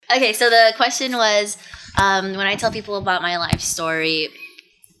Okay, so the question was, when I tell people about my life story,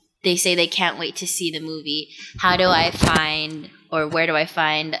 they say they can't wait to see the movie. How do I find, or where do I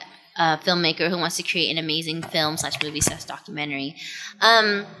find a filmmaker who wants to create an amazing film / movie / documentary?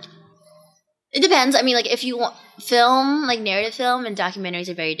 It depends. I mean, like, if you want film, like narrative film and documentaries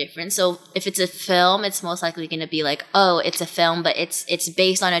are very different. So if it's a film, it's most likely going to be like, oh, it's a film, but it's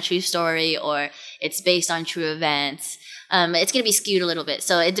based on a true story, or it's based on true events. It's going to be skewed a little bit.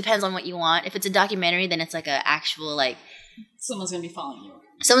 So it depends on what you want. If it's a documentary, then it's like an actual, like, someone's going to be following you.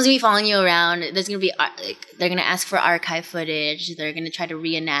 Someone's going to be following you around. There's going to be, like, they're going to ask for archive footage. They're going to try to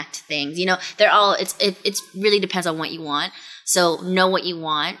reenact things. You know, they're all, it really depends on what you want. So know what you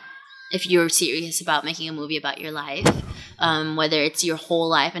want if you're serious about making a movie about your life, whether it's your whole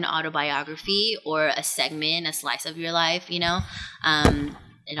life, an autobiography, or a segment, a slice of your life, you know.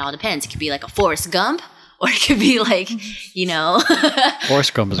 It all depends. It could be like a Forrest Gump, or it could be like, you know.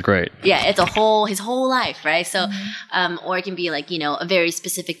 Forrest Gump is great. Yeah, it's his whole life, right? So, or it can be like, you know, a very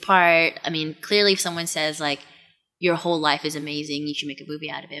specific part. I mean, clearly if someone says like, your whole life is amazing, you should make a movie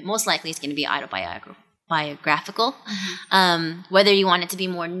out of it, most likely it's going to be autobiographical. Whether you want it to be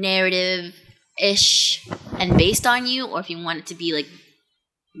more narrative-ish and based on you, or if you want it to be like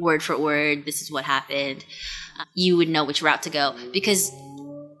word for word, this is what happened, you would know which route to go. Because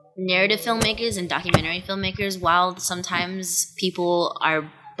narrative filmmakers and documentary filmmakers, while sometimes people are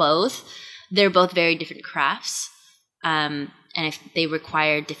both, they're both very different crafts. And if they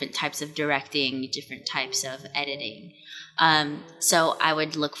require different types of directing, different types of editing. So I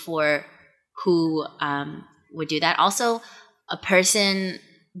would look for who would do that. Also, a person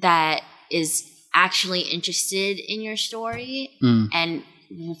that is actually interested in your story and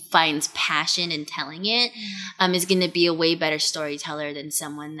finds passion in telling it is going to be a way better storyteller than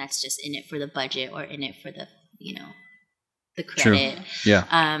someone that's just in it for the budget or in it for the, you know, the credit. True.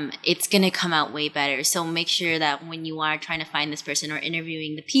 Yeah. It's going to come out way better. So make sure that when you are trying to find this person or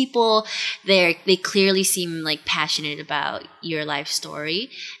interviewing the people, they clearly seem like passionate about your life story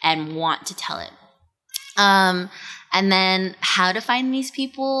and want to tell it. And then how to find these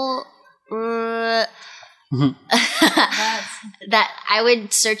people? That I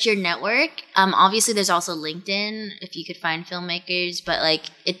would search your network. Obviously there's also LinkedIn if you could find filmmakers, but like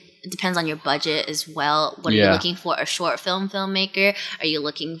it depends on your budget as well. What are you looking for? A short film filmmaker? Are you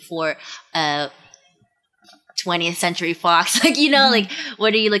looking for a 20th Century Fox? Like, you know, like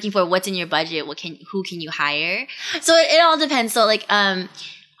what are you looking for? What's in your budget? Who can you hire? So it all depends. So like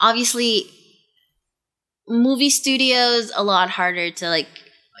obviously movie studios a lot harder to like.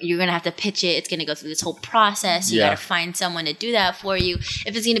 You're going to have to pitch it. It's going to go through this whole process. You got to find someone to do that for you.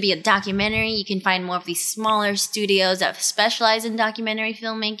 If it's going to be a documentary, you can find more of these smaller studios that specialize in documentary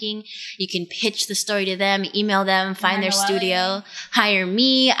filmmaking. You can pitch the story to them, email them, find their studio, hire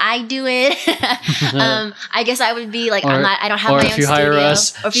me. I do it. I guess I would be like, I don't have my own studio. Or if you hire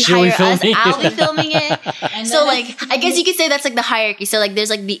us, I'll be filming it. So like, I guess you could say that's like the hierarchy. So like,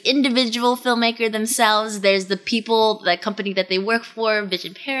 there's like the individual filmmaker themselves. There's the people, the company that they work for,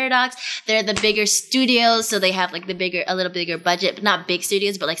 Vision Paradox. They're the bigger studios, so they have like a little bigger budget, but not big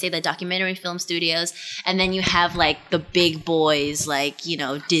studios, but like say the documentary film studios. And then you have like the big boys, like, you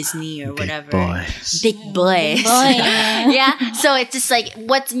know, Disney or whatever. Big boys. Yeah. So it's just like,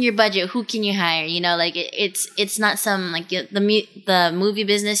 what's in your budget? Who can you hire? You know, like it's not some like the movie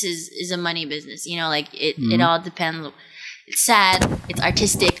business is a money business. You know, like it all depends. It's sad. It's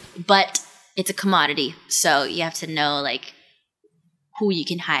artistic, but it's a commodity. So you have to know like who you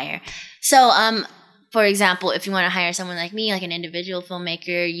can hire. So, for example, if you want to hire someone like me, like an individual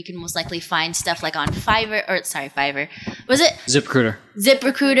filmmaker, you can most likely find stuff like on Fiverr. Was it?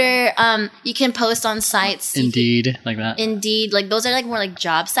 ZipRecruiter. You can post on sites. Indeed, like that. Indeed. Like those are like more like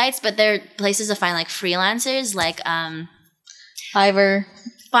job sites, but they're places to find like freelancers, like Fiverr.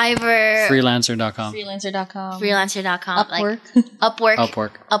 Freelancer.com.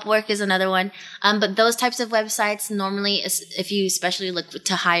 Upwork is another one. But those types of websites normally, if you especially look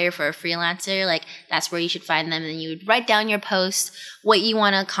to hire for a freelancer, like that's where you should find them. And you would write down your post, what you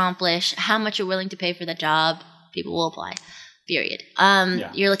want to accomplish, how much you're willing to pay for the job. People will apply. Period.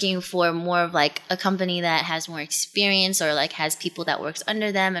 You're looking for more of like a company that has more experience or like has people that works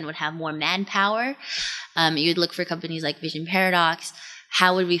under them and would have more manpower. You'd look for companies like Vision Paradox.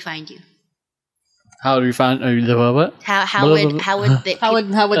 How would we find you? How would we find what? How would they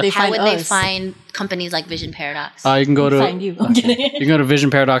find companies like Vision Paradox? You can go to find you. You can go to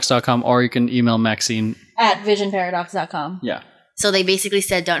visionparadox.com or you can email Maxine at visionparadox.com. Yeah. So they basically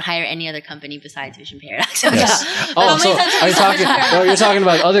said, don't hire any other company besides Vision Paradox. Yes. Oh, so are you talking? No, you're talking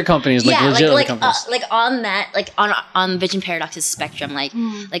about other companies, like legit other companies. Like on that, like on Vision Paradox's spectrum, like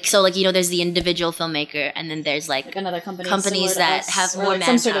so, like there's the individual filmmaker, and then there's like another company, companies that have more like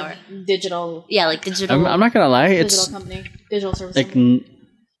some manpower. sort of digital. Yeah, like digital. I'm not gonna lie, Digital it's company, digital service. like company.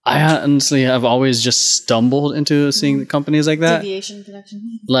 I honestly have always just stumbled into seeing companies like that. Deviation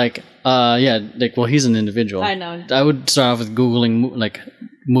production. Like, yeah, like, well, he's an individual. I know. I would start off with Googling, like,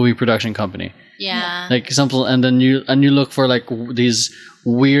 movie production company. Yeah. Like, simple, and then you look for, like, these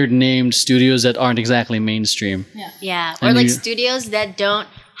weird named studios that aren't exactly mainstream. Yeah. Or And like you- studios that don't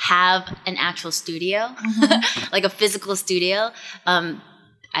have an actual studio, like a physical studio.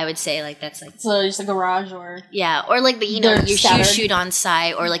 I would say like that's like So just a garage or yeah, or like you They're you scattered. shoot on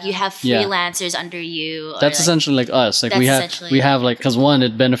site, or like you have Yeah. freelancers under you. Or That's like, essentially like us. Like, That's we essentially- have, like, because one,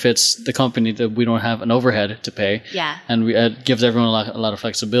 it benefits the company that we don't have an overhead to pay. yeah. And it gives everyone a lot of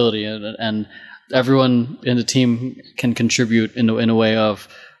flexibility, and everyone in the team can contribute in a way of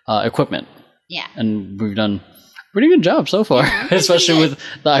equipment. Yeah. And we've done a pretty good job so far, especially with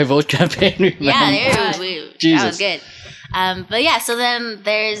the I Vote campaign. we ran. That was Jesus. good. But yeah, so then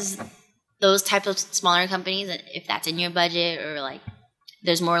there's those types of smaller companies, and if that's in your budget, or like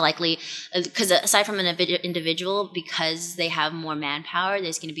there's more likely, because aside from an individual, because they have more manpower,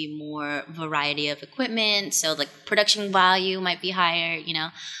 there's going to be more variety of equipment, so like production value might be higher, you know.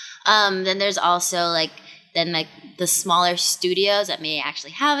 Then there's also like the smaller studios that may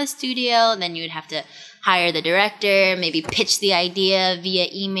actually have a studio, and then you would have to hire the director, maybe pitch the idea via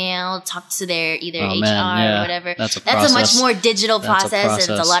email, talk to their either Oh, HR man, yeah. or whatever. That's a a much process. more digital That's a process, and it's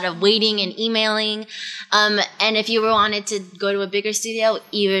process. a lot of waiting and emailing. And if you wanted to go to a bigger studio,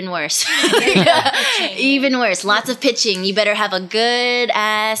 even worse. Even worse. Lots of pitching. You better have a good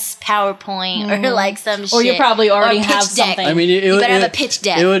ass PowerPoint or like some shit. or you probably already Or a pitch have deck. something. I mean, You better have a pitch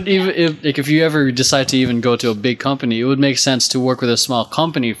deck. It would even if you ever decide to even go to a big company, it would make sense to work with a small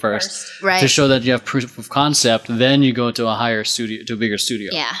company first Right. to show that you have proof of concept. Then you go to a higher studio, to a bigger studio.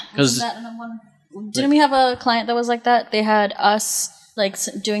 Yeah. because Didn't we have a client that was like that? They had us like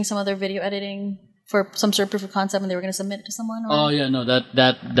doing some other video editing for some sort of proof of concept, and they were going to submit it to someone. Or, oh yeah, no,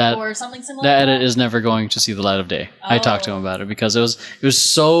 that or something similar. that to edit is never going to see the light of day. I talked to him about it because it was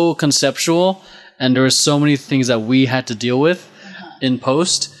so conceptual, and there were so many things that we had to deal with in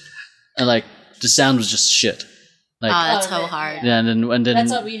post, and like the sound was just shit. Like That's Oh, so right, hard. yeah, and then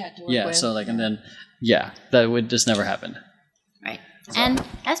That's what we had to work yeah, with. so like and then yeah, that would just never happen. Right. And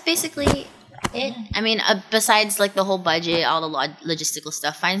that's basically it. I mean, besides like the whole budget, all the logistical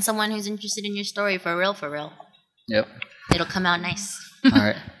stuff, find someone who's interested in your story for real, for real. Yep. It'll come out nice. All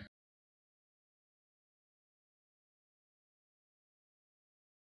right.